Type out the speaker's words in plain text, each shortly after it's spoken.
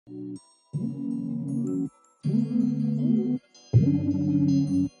Hello,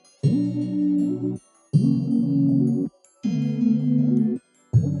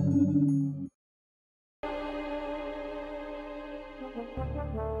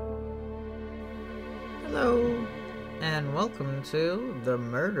 and welcome to The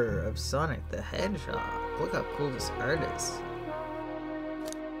Murder of Sonic the Hedgehog. Look how cool this art is.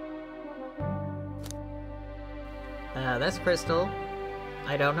 That's Crystal.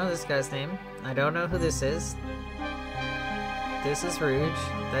 I don't know this guy's name. I don't know who this is. This is Rouge.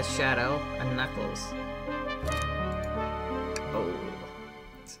 That's Shadow. And Knuckles. Oh.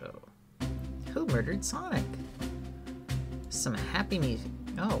 So, who murdered Sonic? Some happy music.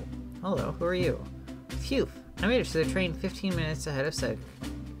 Oh, hello. Who are you? Phew. I made it to the train 15 minutes ahead of schedule.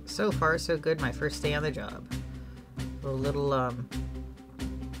 So far, so good. My first day on the job. A little,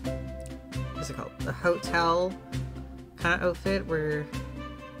 what's it called? The hotel kind of outfit where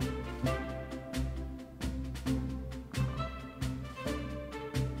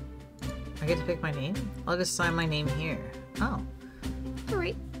I get to pick my name? I'll just sign my name here. Oh.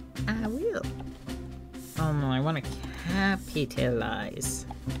 Alright. I will. Oh no, I want to capitalize.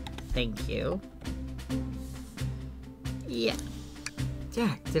 Thank you. Yeah.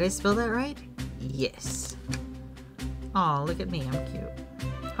 Jack, did I spell that right? Yes. Aw, look at me, I'm cute.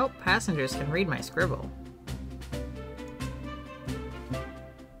 Hope passengers can read my scribble.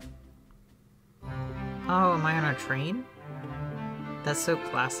 Oh, am I on a train? That's so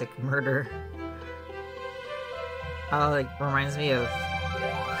classic murder. Oh, like, reminds me of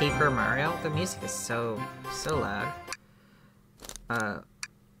Paper Mario. The music is so loud.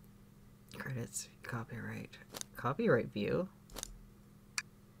 Credits, copyright. Copyright view?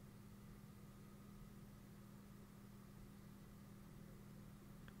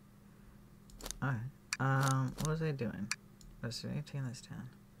 Alright. What was I doing? Let's turn this down.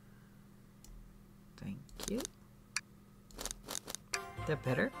 Thank you. Is that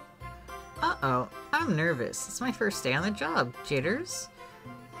better? Uh-oh, I'm nervous. It's my first day on the job. Jitters?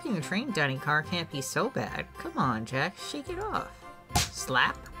 Being a train dining car can't be so bad. Come on, Jack, shake it off.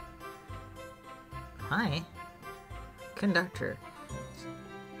 Slap? Hi. Conductor.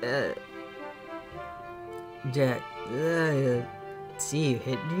 Jack, see you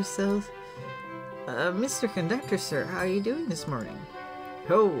hitting yourself? Mr. Conductor, sir, how are you doing this morning?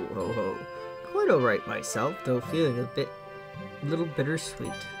 Ho, ho, ho. Quite alright myself, though feeling a little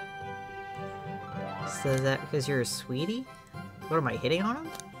bittersweet. So is that because you're a sweetie? What, am I hitting on him?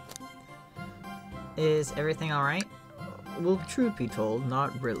 Is everything alright? Well, truth be told,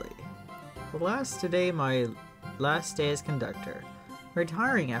 not really. My last day as conductor.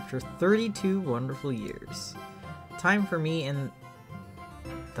 Retiring after 32 wonderful years. Time for me and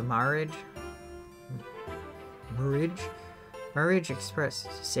the Marriage Express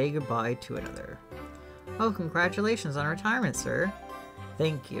to say goodbye to another. Oh, congratulations on retirement, sir.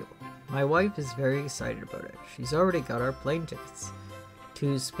 Thank you. My wife is very excited about it. She's already got our plane tickets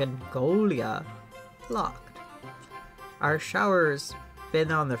to Spengolia locked. Our shower's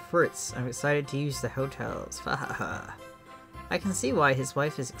been on the fritz. I'm excited to use the hotels. Hahaha. I can see why his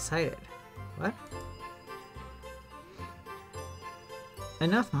wife is excited. What?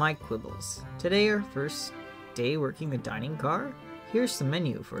 Enough my quibbles. Today our first day working the dining car? Here's the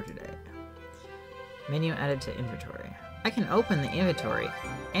menu for today. Menu added to inventory. I can open the inventory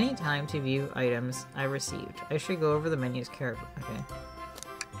anytime to view items I received. I should go over the menus carefully. Okay.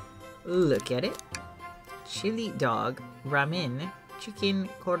 Look at it. Chili dog, ramen, chicken,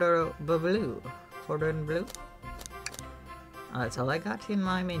 cordon bleu. Cordon bleu? That's all I got in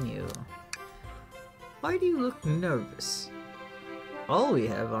my menu. Why do you look nervous? All we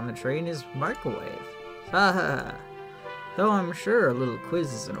have on the train is microwave. Haha. Though I'm sure a little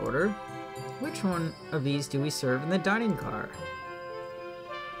quiz is in order. Which one of these do we serve in the dining car?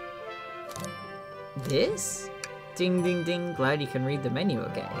 This? Ding ding ding, glad you can read the menu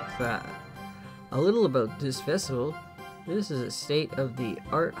okay. A little about this festival. This is a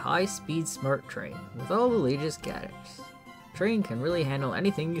state-of-the-art high-speed smart train with all the latest gadgets. Train can really handle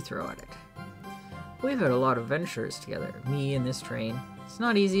anything you throw at it. We've had a lot of ventures together, me and this train. It's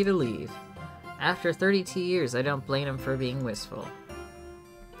not easy to leave. After 32 years, I don't blame him for being wistful.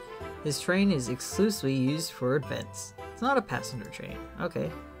 This train is exclusively used for events. It's not a passenger train.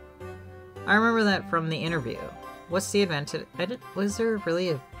 Okay. I remember that from the interview. What's the event? Was there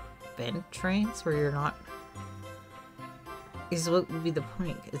really event trains where you're not... What would be the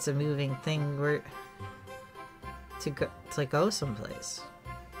point? It's a moving thing where... to go someplace.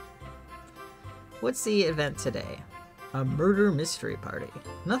 What's the event today? A murder mystery party.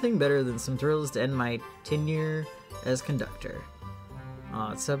 Nothing better than some thrills to end my tenure as conductor.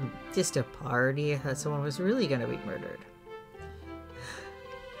 Oh, it's just a party. I thought someone was really gonna be murdered.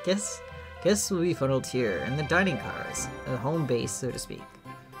 Guests will be funneled here in the dining cars, the home base, so to speak.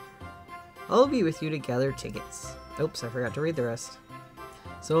 I'll be with you to gather tickets. Oops, I forgot to read the rest.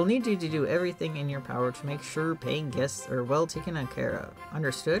 So I'll need you to do everything in your power to make sure paying guests are well taken care of.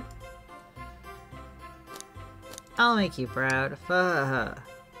 Understood? I'll make you proud.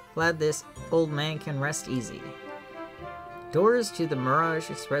 Glad this old man can rest easy. Doors to the Mirage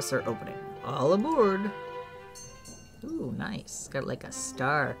Express are opening. All aboard! Ooh, nice. Got like a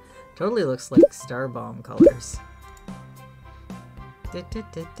star. Totally looks like star bomb colors.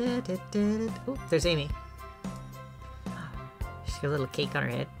 Oh, there's Amy. She's got a little cake on her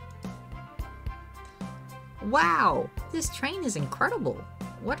head. Wow! This train is incredible!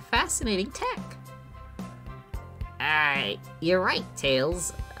 What fascinating tech! You're right,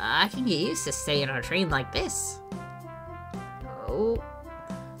 Tails. I can get used to staying on a train like this. Oh,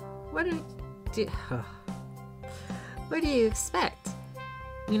 what do you expect?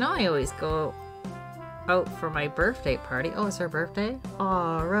 You know I always go out for my birthday party. Oh, it's her birthday?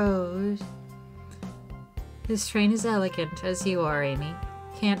 Aw, Rose. This train is elegant, as you are, Amy.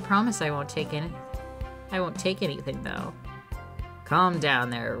 Can't promise I won't take anything, though. Calm down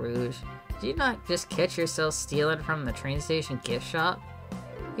there, Rouge. Did you not just catch yourself stealing from the train station gift shop?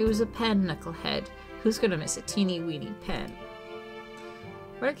 It was a pen, knucklehead. Who's gonna miss a teeny-weeny pen?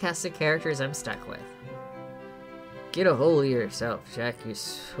 What a cast of characters I'm stuck with. Get a hold of yourself, Jack. You're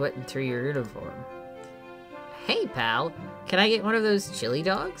sweating through your uniform. Hey, pal. Can I get one of those chili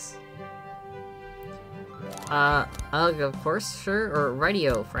dogs? Of course, sure. Or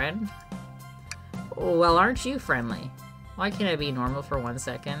radio, friend. Well, aren't you friendly? Why can't I be normal for 1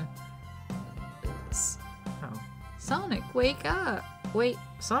 second? Oh. Sonic, wake up! Wait,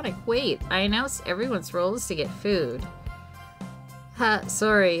 Sonic, wait! I announced everyone's role is to get food. Ha,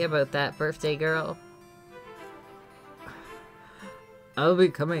 sorry about that, birthday girl. I'll be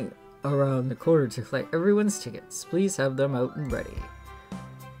coming around the corner to collect everyone's tickets. Please have them out and ready.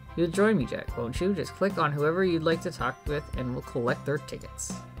 You'll join me, Jack, won't you? Just click on whoever you'd like to talk with and we'll collect their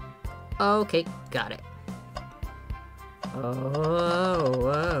tickets. Okay, got it. Oh.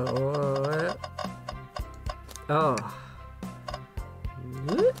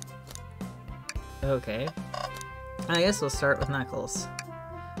 Okay. I guess we'll start with Knuckles.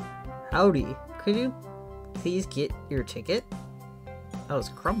 Howdy. Could you please get your ticket? Oh, it's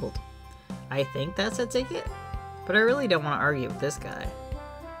crumbled. I think that's a ticket, but I really don't want to argue with this guy.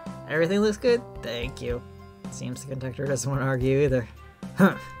 Everything looks good? Thank you. Seems the conductor doesn't want to argue either.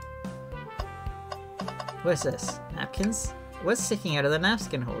 Huh. What's this? Napkins? What's sticking out of the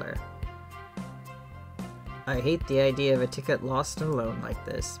napkin holder? I hate the idea of a ticket lost and alone like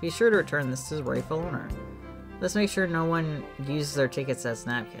this. Be sure to return this to the rightful owner. Let's make sure no one uses their tickets as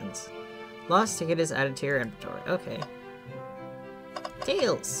napkins. Lost ticket is added to your inventory. Okay.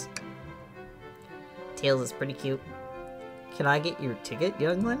 Tails! Tails is pretty cute. Can I get your ticket,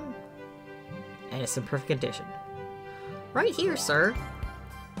 youngling? And it's in perfect condition. Right here, sir.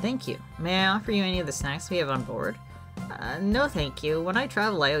 Thank you. May I offer you any of the snacks we have on board? No thank you. When I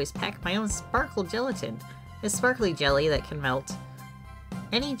travel, I always pack my own sparkle gelatin. It's sparkly jelly that can melt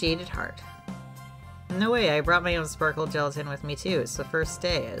any jaded heart. No way, I brought my own sparkle gelatin with me too. It's the first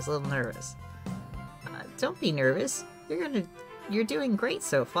day. I was a little nervous. Don't be nervous. You're doing great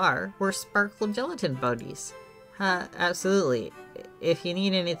so far. We're sparkle gelatin buddies. Absolutely. If you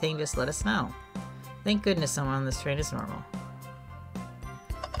need anything, just let us know. Thank goodness someone on this train is normal.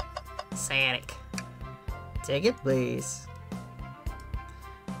 Sonic. Ticket, please.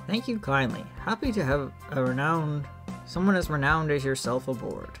 Thank you kindly. Happy to have someone as renowned as yourself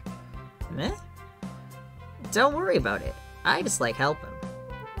aboard. Meh? Don't worry about it. I just like helping.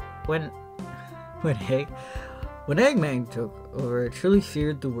 When Eggman took over, I truly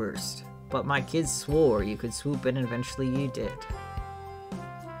feared the worst. But my kids swore you could swoop in and eventually you did.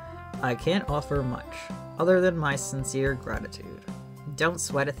 I can't offer much, other than my sincere gratitude. Don't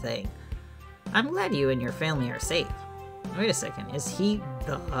sweat a thing. I'm glad you and your family are safe. Wait a second, is he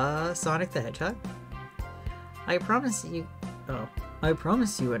the Sonic the Hedgehog? I promise you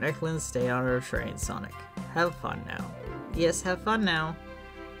an excellent stay on our train, Sonic. Have fun now. Yes, have fun now.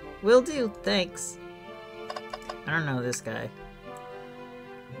 Will do, thanks. I don't know this guy.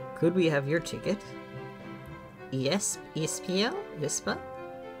 Could we have your ticket? Yes, Ispa?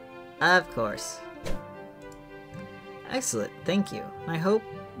 Of course. Excellent, thank you. I hope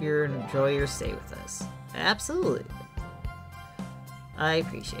you enjoy your stay with us. Absolutely. I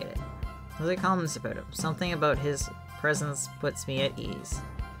appreciate it. There's a comments about him. Something about his presence puts me at ease.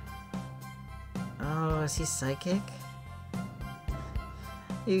 Oh, is he psychic?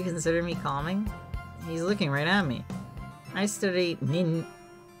 You consider me calming? He's looking right at me. I study ninjutsu.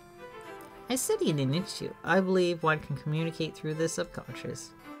 I believe one can communicate through the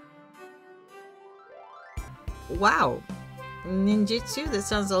subconscious. Wow! Ninjutsu? That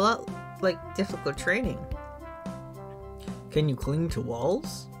sounds a lot like difficult training. Can you cling to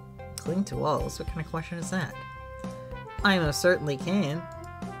walls? Cling to walls? What kind of question is that? I most certainly can.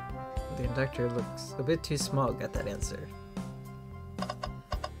 The conductor looks a bit too smug at that answer.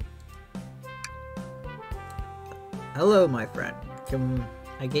 Hello, my friend. Can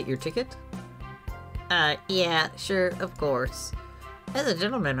I get your ticket? Yeah, sure, of course. As a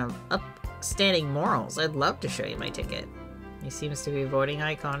gentleman of upstanding morals, I'd love to show you my ticket. He seems to be avoiding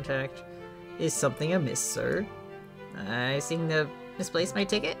eye contact. Is something amiss, sir? I seem to misplace my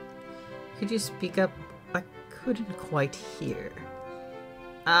ticket? Could you speak up? I couldn't quite hear.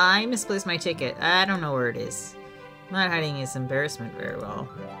 I misplaced my ticket. I don't know where it is. Not hiding his embarrassment very well.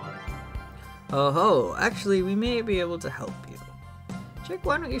 Oh ho, actually we may be able to help you. Jack,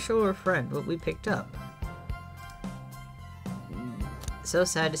 why don't you show our friend what we picked up? So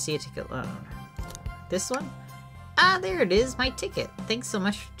sad to see a ticket alone. This one? Ah, there it is, my ticket. Thanks so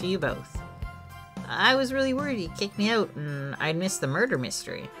much to you both. I was really worried he'd kick me out and I'd miss the murder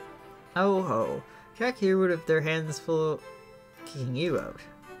mystery. Oh ho, Jack here would have their hands full of kicking you out.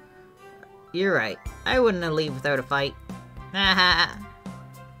 You're right, I wouldn't have leave without a fight. Ha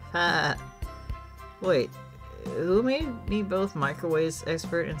ha. Wait, who made me both microwaves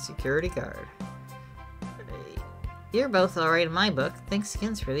expert and security guard? You're both alright in my book. Thanks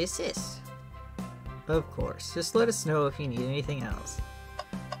again for the assist. Of course. Just let us know if you need anything else.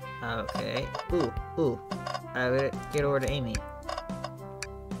 Okay. Ooh. I would get over to Amy.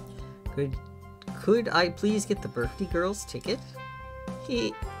 Could I please get the birthday girl's ticket?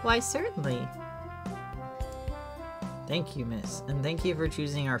 Why, certainly. Thank you, miss. And thank you for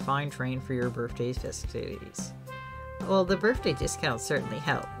choosing our fine train for your birthday festivities. Well, the birthday discount certainly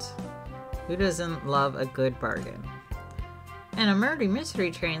helped. Who doesn't love a good bargain? And a murder mystery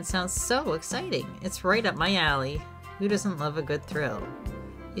train sounds so exciting. It's right up my alley. Who doesn't love a good thrill?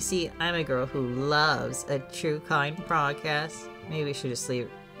 You see, I'm a girl who loves a true crime broadcast. Maybe we should just leave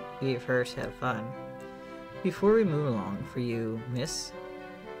her to have fun. Before we move along for you, miss.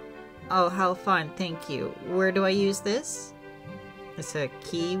 Oh, how fun, thank you. Where do I use this? It's a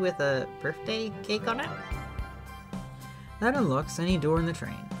key with a birthday cake on it? That unlocks any door in the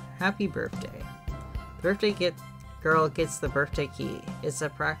train. Happy birthday. The birthday girl gets the birthday key. It's a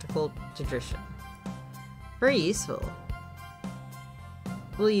practical tradition. Very useful.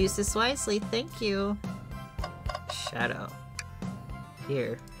 We'll use this wisely, thank you. Shadow.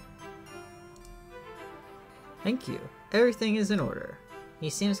 Here. Thank you. Everything is in order. He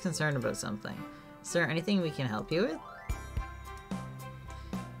seems concerned about something. Is there anything we can help you with?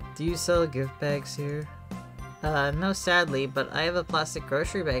 Do you sell gift bags here? No sadly, but I have a plastic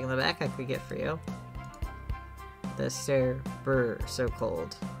grocery bag in the back I could get for you. The stair brr, so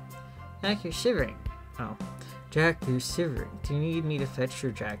cold. Jack, you're shivering. Oh. Jack, you're shivering. Do you need me to fetch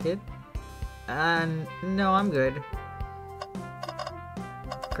your jacket? No, I'm good.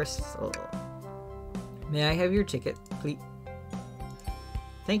 Crystal. May I have your ticket, please?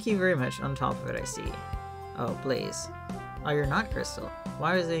 Thank you very much. On top of it, I see. Oh, Blaze. Oh, you're not Crystal.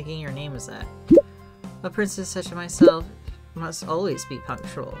 Why was I thinking your name is that? A princess such as myself must always be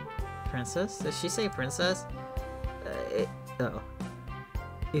punctual. Princess? Did she say princess? Oh.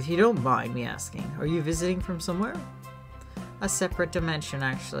 If you don't mind me asking, are you visiting from somewhere? A separate dimension,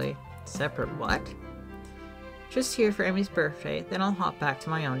 actually. Separate what? Just here for Emmy's birthday, then I'll hop back to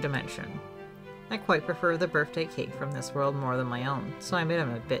my own dimension. I quite prefer the birthday cake from this world more than my own, so I am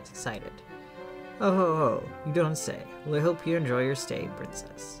a bit excited. Oh ho ho, you don't say. Well, I hope you enjoy your stay,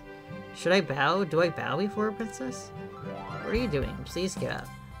 princess. Should I bow? Do I bow before a princess? What are you doing? Please get up.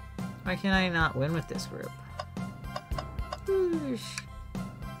 Why can I not win with this group? Whoosh.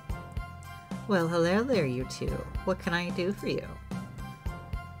 Well, hello there, you two. What can I do for you?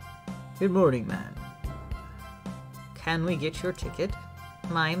 Good morning, man. Can we get your ticket?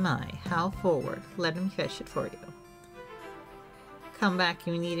 My, how forward. Let him fetch it for you. Come back if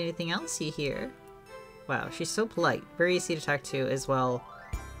you need anything else, you hear? Wow, she's so polite. Very easy to talk to as well.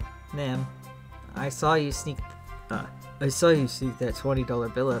 Ma'am, I saw you sneak that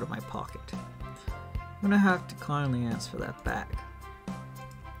 $20 bill out of my pocket. I'm gonna have to kindly ask for that back.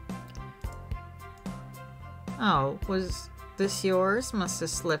 Oh, was this yours? Must have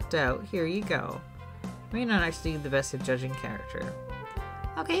slipped out. Here you go. May not actually be the best at judging character.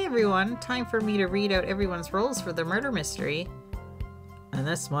 Okay, everyone, time for me to read out everyone's roles for the murder mystery. And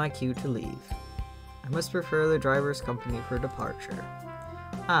that's my cue to leave. I must prefer the driver's company for departure.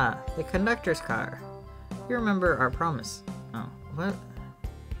 Ah, the conductor's car. You remember our promise. Oh, what?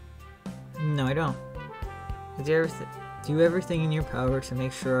 No, I don't. Do everything in your power to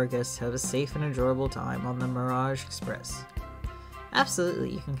make sure our guests have a safe and enjoyable time on the Mirage Express. Absolutely,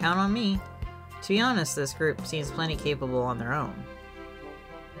 you can count on me. To be honest, this group seems plenty capable on their own.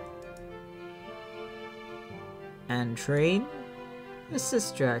 And train?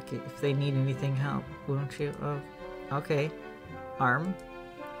 Assist Jack if they need anything help, won't you? Oh, okay. Arm?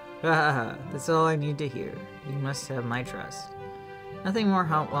 Haha, that's all I need to hear. You must have my trust. Nothing more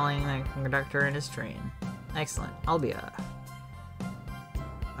help-welling than a conductor in his train. Excellent, I'll be I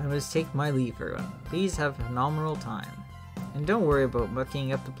must take my leave, everyone. Please have a phenomenal time. And don't worry about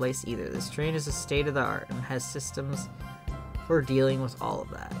mucking up the place either. This train is a state-of-the-art and has systems for dealing with all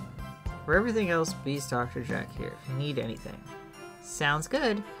of that. For everything else, please talk to Jack here if you need anything. Sounds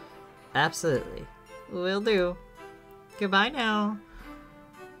good. Absolutely. Will do. Goodbye now.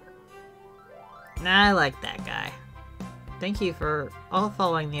 Nah, I like that guy. Thank you for all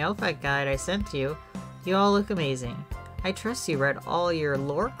following the outfit guide I sent to you. You all look amazing. I trust you read all your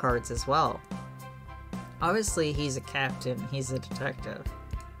lore cards as well. Obviously, he's a captain. He's a detective.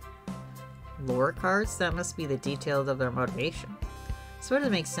 Lore cards? That must be the details of their motivation. Sort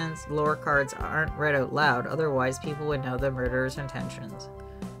of makes sense lore cards aren't read out loud, otherwise people would know the murderer's intentions.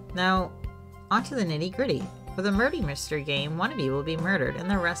 Now, onto the nitty-gritty. For the murder mystery game, one of you will be murdered and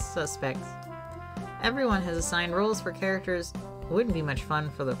the rest suspects. Everyone has assigned roles for characters. It wouldn't be much fun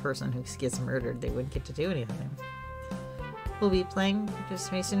for the person who gets murdered. They wouldn't get to do anything. We'll be playing.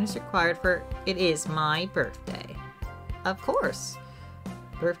 Participation is required for It Is My Birthday. Of course.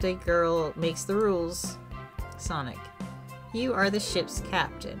 Birthday girl makes the rules. Sonic. You are the ship's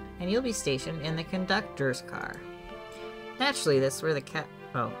captain, and you'll be stationed in the conductor's car. Naturally, that's where the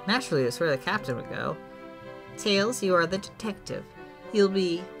captain would go. Tails, you are the detective. You'll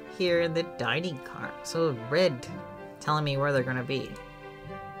be here in the dining car. So red, telling me where they're gonna be.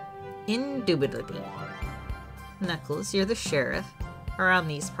 Indubitably. Knuckles, you're the sheriff. Around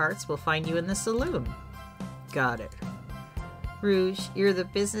these parts, we'll find you in the saloon. Got it. Rouge, you're the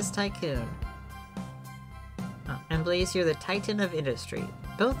business tycoon. And Blaze, you're the titan of industry,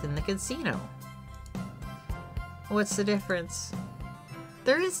 both in the casino. What's the difference?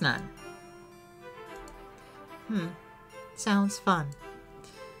 There is none. Sounds fun.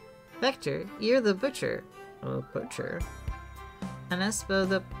 Vector, you're the butcher. Oh, butcher. And Espo,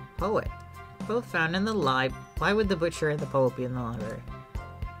 the poet. Both found in the lib. Why would the butcher and the poet be in the library?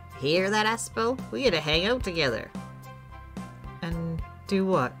 Hear that, Espo? We gotta hang out together. And do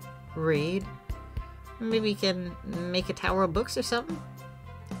what? Read? Maybe we can make a tower of books or something?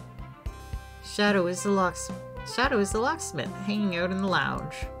 Shadow is the locksmith, hanging out in the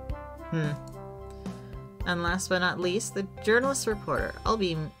lounge. And last but not least, the journalist reporter. I'll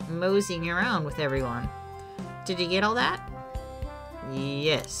be moseying around with everyone. Did you get all that?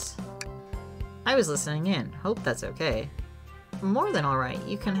 Yes. I was listening in. Hope that's okay. More than alright.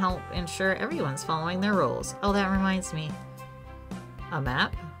 You can help ensure everyone's following their roles. Oh, that reminds me. A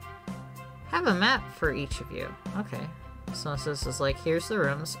map? Have a map for each of you. Okay. So this is like, here's the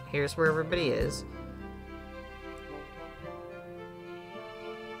rooms, here's where everybody is.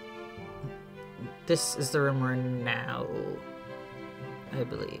 This is the room we're in now, I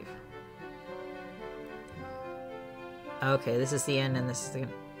believe. Okay, this is the end and this is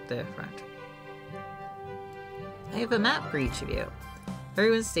the front. I have a map for each of you.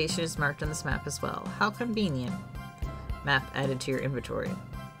 Everyone's station is marked on this map as well. How convenient. Map added to your inventory.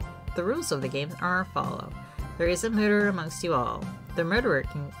 The rules of the game are as follow. There is a murderer amongst you all. The murderer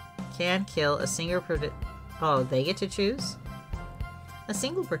can kill a single Oh, they get to choose? A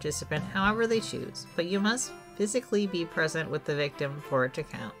single participant, however they choose, but you must physically be present with the victim for it to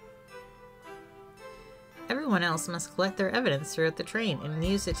count. Everyone else must collect their evidence throughout the train and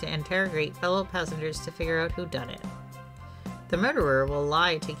use it to interrogate fellow passengers to figure out who done it. The murderer will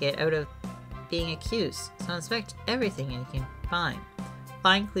lie to get out of being accused, so inspect everything you can find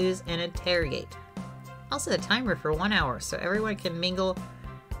clues and interrogate. I'll set a timer for 1 hour so everyone can mingle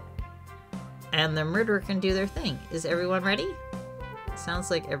and the murderer can do their thing. Is everyone ready? Sounds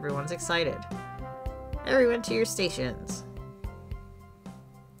like everyone's excited. Everyone to your stations.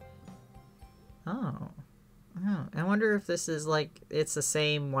 Oh. I wonder if this is like, it's the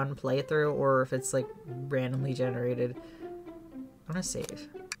same one playthrough or if it's like randomly generated. I'm gonna save.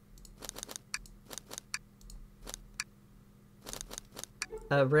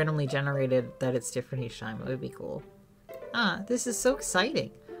 Randomly generated that it's different each time. It would be cool. Ah, this is so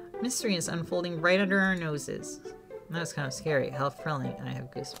exciting. Mystery is unfolding right under our noses. That was kind of scary. How thrilling. I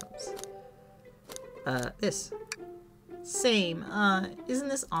have goosebumps. This. Same. Isn't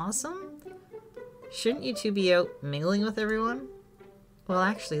this awesome? Shouldn't you two be out mingling with everyone? Well,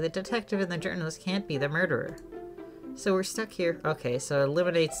 actually, the detective and the journalist can't be the murderer. So we're stuck here. Okay, so it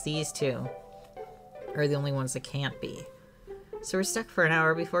eliminates these two. Are the only ones that can't be. So we're stuck for an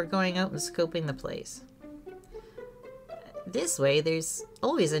hour before going out and scoping the place. This way, there's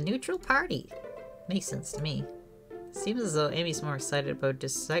always a neutral party. Makes sense to me. Seems as though Amy's more excited about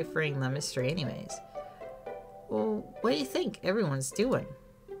deciphering the mystery anyways. Well, what do you think everyone's doing?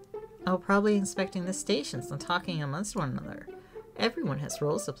 Oh, probably inspecting the stations and talking amongst one another. Everyone has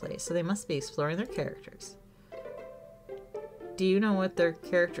roles to play, so they must be exploring their characters. Do you know what their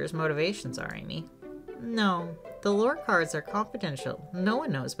characters' motivations are, Amy? No. The lore cards are confidential. No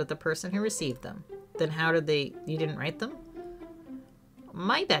one knows but the person who received them. Then how did you didn't write them?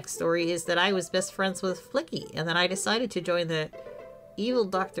 My backstory is that I was best friends with Flicky, and then I decided to join the evil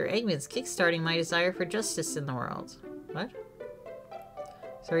Dr. Eggman's, kickstarting my desire for justice in the world. What?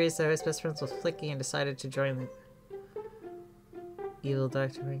 Sorry, so I was best friends with Flicky and decided to join the evil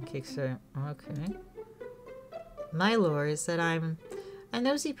Dr. Eggman kickstarting. Okay. My lore is that I'm a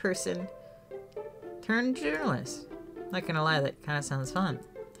nosy person turned journalist. Not gonna lie, that kind of sounds fun.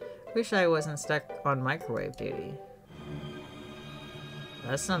 Wish I wasn't stuck on microwave duty.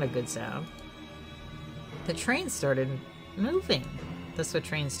 That's not a good sound. The train started moving. That's what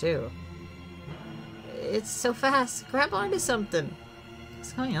trains do. It's so fast. Grab onto something.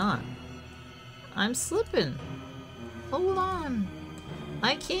 What's going on? I'm slipping. Hold on.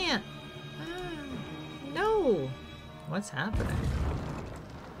 I can't. No. What's happening?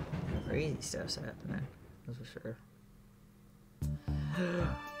 Crazy stuff's happening. That's for sure.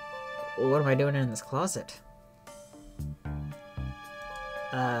 What am I doing in this closet?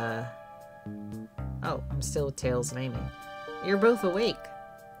 Oh, I'm still with Tails and Amy. You're both awake.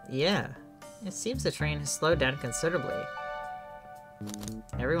 Yeah. It seems the train has slowed down considerably.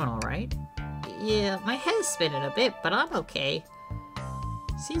 Everyone alright? Yeah, my head's spinning a bit, but I'm okay.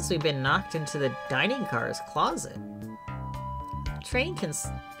 Seems we've been knocked into the dining car's closet. The train can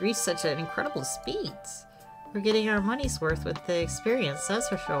reach such an incredible speeds. We're getting our money's worth with the experience, that's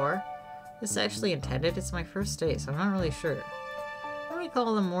for sure. It's actually intended. It's my first day, so I'm not really sure. I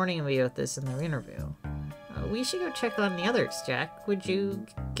recall the morning about this in their interview. We should go check on the others, Jack. Would you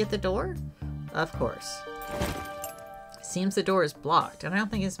get the door? Of course. Seems the door is blocked, and I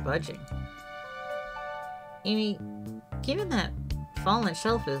don't think it's budging. Amy, given that fallen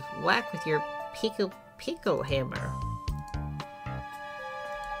shelf is whacked with your pico hammer.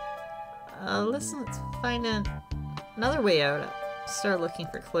 Listen, let's find another way out. Start looking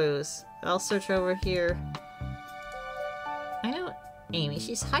for clues. I'll search over here. I know Amy,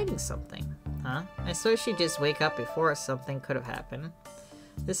 she's hiding something. Huh? I suppose she'd just wake up before something could have happened.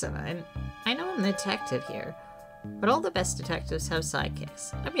 Listen, I know I'm the detective here, but all the best detectives have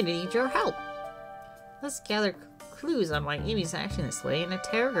sidekicks. I'm gonna need your help. Let's gather clues on why Amy's acting this way and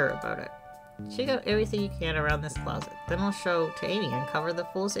interrogate her about it. Check out everything you can around this closet. Then we'll show to Amy and cover the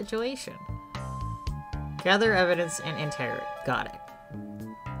full situation. Gather evidence and interrogate. Got it.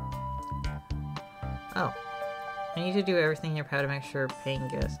 Oh. I need to do everything in your power to make sure paying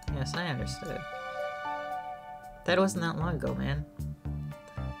guests. Yes, I understood. That wasn't that long ago, man.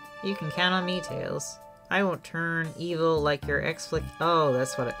 You can count on me, Tails. I won't turn evil like your ex-flick. Oh,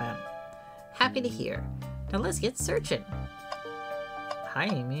 that's what it meant. Happy to hear. Now let's get searching. Hi,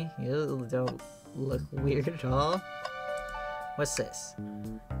 Amy. You don't look weird at all. What's this?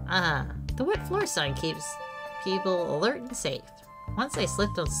 Ah, the wet floor sign keeps people alert and safe. Once I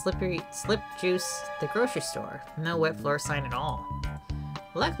slipped on slip juice at the grocery store. No wet floor sign at all.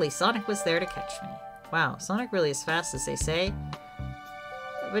 Luckily, Sonic was there to catch me. Wow, Sonic really is fast as they say.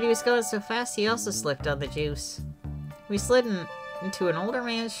 But he was going so fast he also slipped on the juice. We slid into an older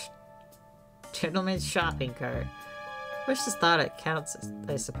gentleman's shopping cart. Which just thought it counts,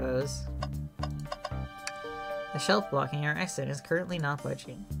 I suppose. The shelf blocking our exit is currently not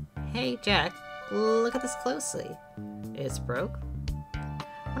budging. Hey, Jack, look at this closely. It's broke?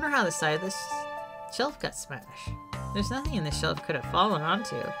 Wonder how the side of this shelf got smashed. There's nothing in this shelf could have fallen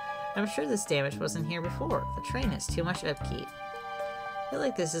onto. I'm sure this damage wasn't here before. The train has too much upkeep. I feel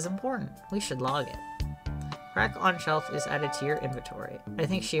like this is important. We should log it. Crack on shelf is added to your inventory. I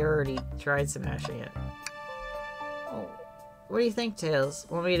think she already tried smashing it. Oh, what do you think, Tails?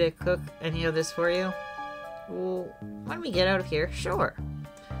 Want me to cook any of this for you? Well, when we get out of here, sure.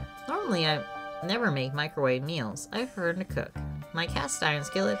 Normally I never make microwave meals. I prefer to cook. My cast iron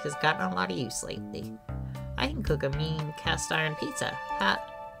skillet has gotten a lot of use lately. I can cook a mean cast iron pizza. Ha!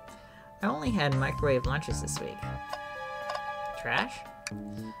 I only had microwave lunches this week. Trash?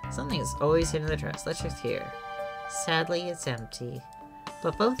 Something is always hidden in the trash. Let's check here. Sadly, it's empty.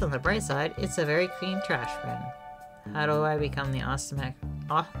 But both on the bright side, it's a very clean trash bin. How do I become the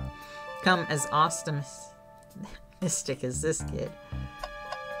become as optimistic as this kid?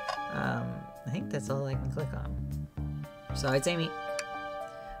 I think that's all I can click on. Besides, Amy,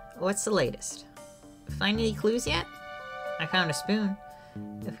 what's the latest? Find any clues yet? I found a spoon.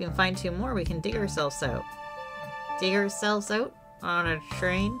 If we can find 2 more, we can dig ourselves out. Dig ourselves out? On a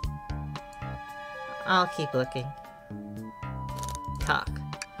train? I'll keep looking. Talk.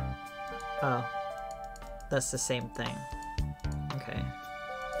 Oh. That's the same thing. Okay.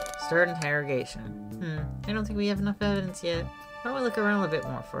 Start interrogation. I don't think we have enough evidence yet. Why don't we look around a bit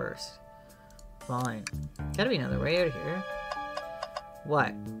more first? Fine. Gotta be another way out of here.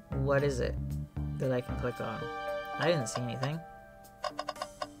 What? What is it that I can click on? I didn't see anything.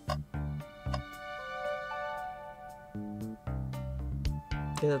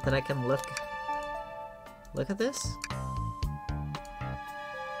 That I can look at this?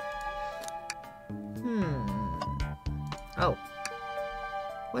 Oh.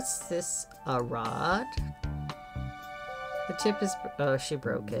 What's this? A rod? The tip is... Oh, she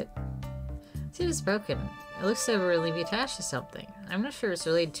broke it. The tip is broken. It looks to really be attached to something. I'm not sure it's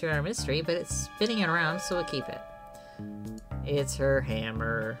related to our mystery, but it's spinning it around, so we'll keep it. It's her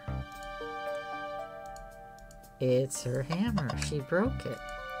hammer. It's her hammer. She broke it.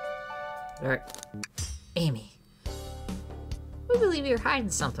 Alright. Amy. We believe you're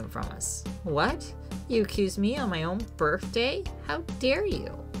hiding something from us. What? You accuse me on my own birthday? How dare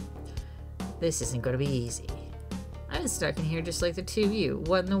you? This isn't going to be easy. I'm stuck in here just like the 2 of you.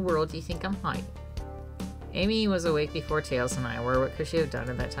 What in the world do you think I'm hiding? Amy was awake before Tails and I were. What could she have done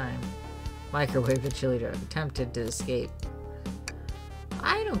at that time? Microwave the chili dog. Attempted to escape.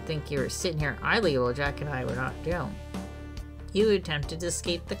 I don't think you were sitting here idly while Jack and I were not down. You attempted to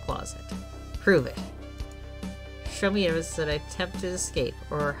escape the closet. Prove it. Show me evidence that I attempted to escape,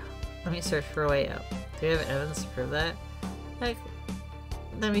 or let me search for a way out. Do you have evidence to prove that?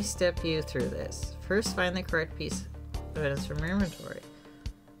 Let me step you through this. First, find the correct piece of evidence from your inventory.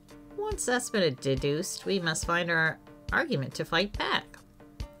 Once that's been deduced, we must find our argument to fight back.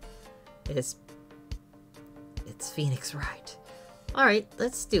 It's Phoenix Wright. Alright,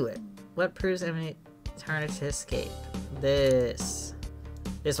 let's do it. What proves Emily trying to escape? This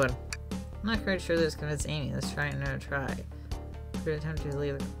one. I'm not quite sure this convinces Amy. Let's try another try. We're attempting to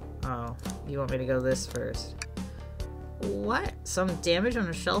leave. Oh, you want me to go this first? What? Some damage on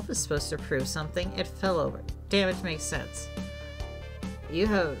a shelf is supposed to prove something. It fell over. Damage makes sense. You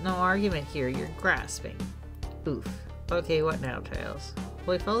have no argument here. You're grasping. Oof. Okay, what now, Tails?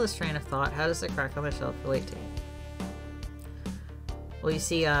 Well, we follow this train of thought. How does the crack on the shelf relate to you? Well, you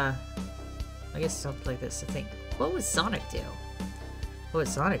see, I guess something like this. I think. What would Sonic do? What would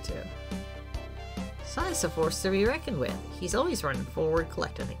Sonic do? Sonic's a force to be reckoned with. He's always running forward,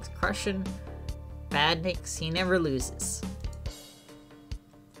 collecting things, crushing badniks. He never loses.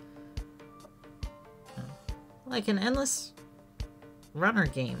 Like an endless runner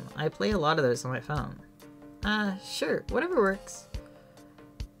game. I play a lot of those on my phone. Sure, whatever works.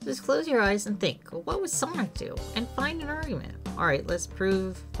 Just close your eyes and think, what would Sonic do? And find an argument. Alright, let's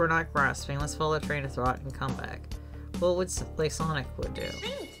prove we're not grasping. Let's follow the train of thought and come back. What would like Sonic would do?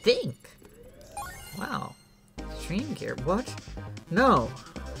 Think! Wow. Stream gear, what? No!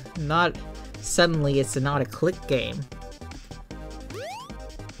 Not suddenly it's not a click game.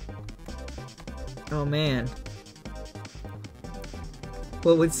 Oh man.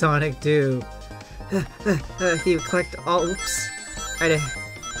 What would Sonic do? He would collect all. Oops.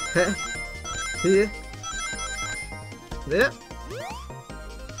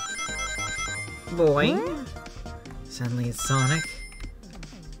 Boing. Suddenly it's Sonic.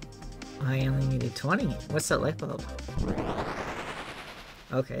 I only needed 20. What's that light bulb?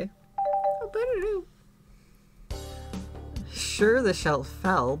 Okay. Oh, better do. Sure, the shelf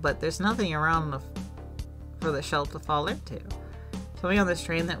fell, but there's nothing around for the shelf to fall into. Tell me on this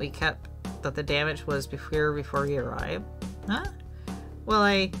train that we kept that the damage was before we arrived. Huh? Well,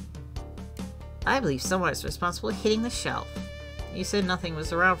 I believe someone is responsible for hitting the shelf. You said nothing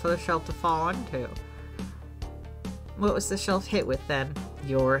was around for the shelf to fall onto. What was the shelf hit with then?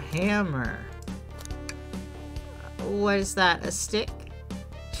 Your hammer. What is that? A stick?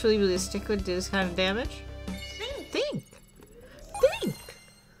 Surely really a stick would do this kind of damage? Think! Think!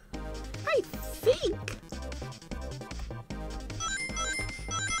 I think!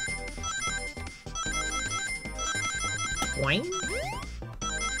 Boing.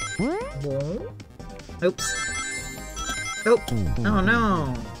 Boing. Oops. Oh. Oh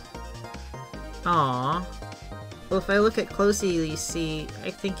no. Aww. Well, if I look at closely, you see,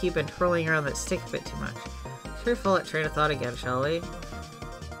 I think you've been twirling around that stick a bit too much. Should we follow that train of thought again, shall we?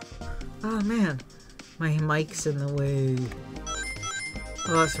 Oh man, my mic's in the way.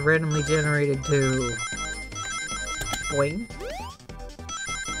 Oh, it's randomly generated too. Boing.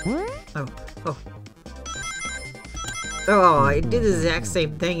 Oh, oh. Oh, I did the exact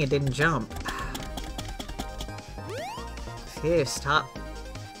same thing, it didn't jump. Phew, stop.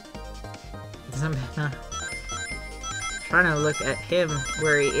 I'm trying to look at him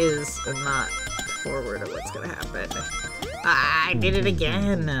where he is and not forward of what's gonna happen. Ah, I did it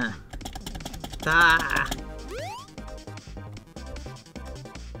again! Ah!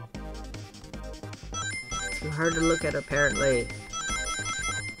 Too hard to look at, apparently.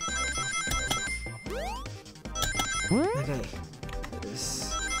 Okay.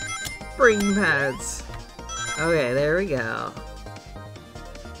 Spring pads! Okay, there we go.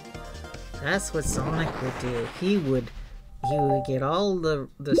 That's what Sonic would do. He would get all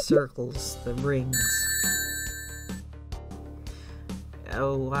the circles, the rings.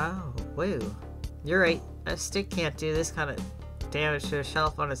 Oh wow, whoa. You're right, a stick can't do this kind of damage to a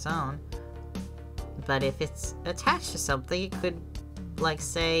shelf on its own. But if it's attached to something, it could, like,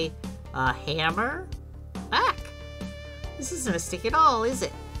 say, a hammer? Back! This isn't a stick at all, is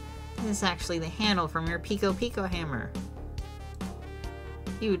it? This is actually the handle from your Pico Pico hammer.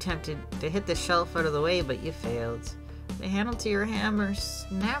 You attempted to hit the shelf out of the way, but you failed. The handle to your hammer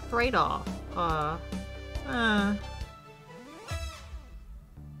snapped right off.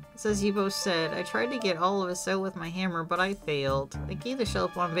 As you both said, I tried to get all of us out with my hammer, but I failed. I gave the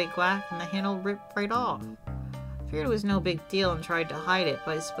shelf one big whack and the handle ripped right off. I figured it was no big deal and tried to hide it,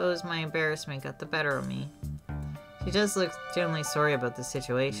 but I suppose my embarrassment got the better of me. She does look genuinely sorry about the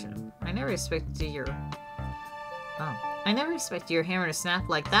situation. I never expected your hammer to snap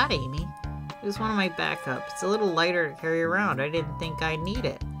like that, Amy. It was one of my backups. It's a little lighter to carry around. I didn't think I'd need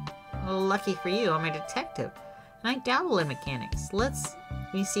it. Well, lucky for you, I'm a detective, and I dabble in mechanics. Let's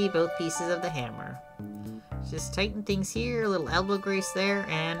see both pieces of the hammer. Just tighten things here, a little elbow grease there,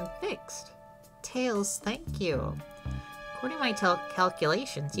 and fixed. Tails, thank you. According to my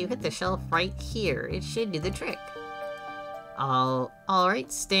calculations, you hit the shelf right here. It should do the trick.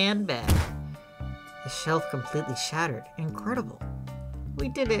 Alright, stand back. The shelf completely shattered. Incredible. We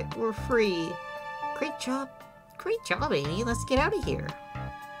did it. We're free. Great job. Great job, Amy. Let's get out of here.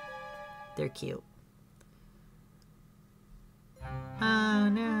 They're cute. Oh,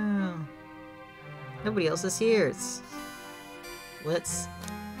 no. Nobody else is here.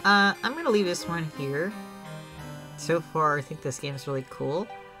 I'm gonna leave this one here. So far, I think this game's really cool.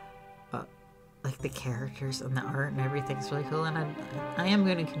 Like, the characters and the art and everything's really cool, and I am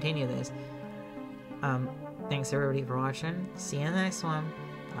going to continue this. Thanks everybody for watching. See you in the next one.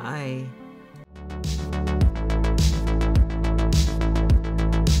 Bye.